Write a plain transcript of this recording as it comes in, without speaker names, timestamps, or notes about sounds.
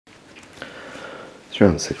It's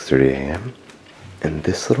around 6:30 a.m. and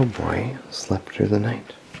this little boy slept through the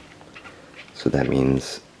night. So that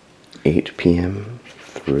means 8 p.m.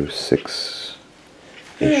 through 6-ish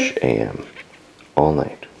a.m. all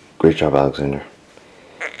night. Great job, Alexander.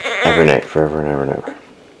 Every night, forever and ever and ever.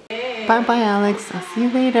 Bye-bye, Alex. I'll see you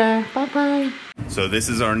later. Bye-bye. So this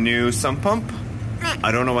is our new sump pump.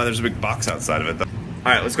 I don't know why there's a big box outside of it, though.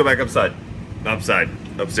 All right, let's go back upside.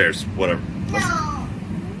 Upstairs, whatever. No.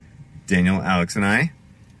 Daniel, Alex, and I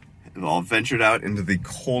have all ventured out into the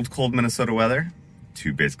cold, cold Minnesota weather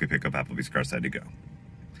to basically pick up Applebee's car side to go.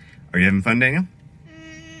 Are you having fun, Daniel?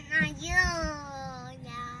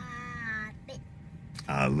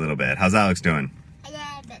 A little bit. How's Alex doing? A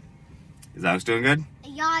little bit. Is Alex doing good? A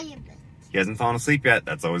little bit. He hasn't fallen asleep yet.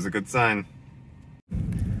 That's always a good sign.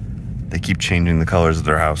 They keep changing the colors of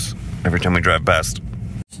their house every time we drive past.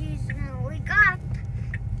 She's gonna wake up.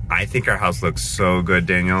 I think our house looks so good,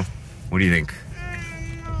 Daniel. What do you think?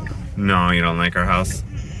 No. No, you don't like our house?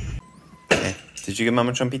 Okay. Did you get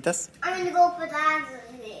Mama Trompitas? I'm gonna go put that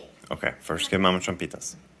in. Okay, first give Mama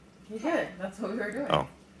Trompitas. You did. That's what we were doing. Oh,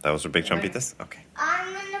 that was her big Trompitas? Okay. I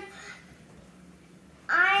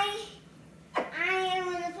am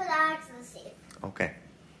gonna put Alex in the seat. Okay.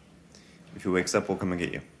 If he wakes up, we'll come and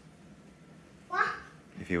get you. What?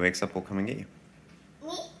 If he wakes up, we'll come and get you.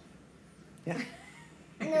 Me? Yeah.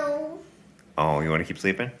 No. Oh, you want to keep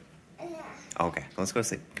sleeping? Yeah. Okay, let's go to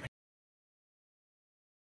sleep.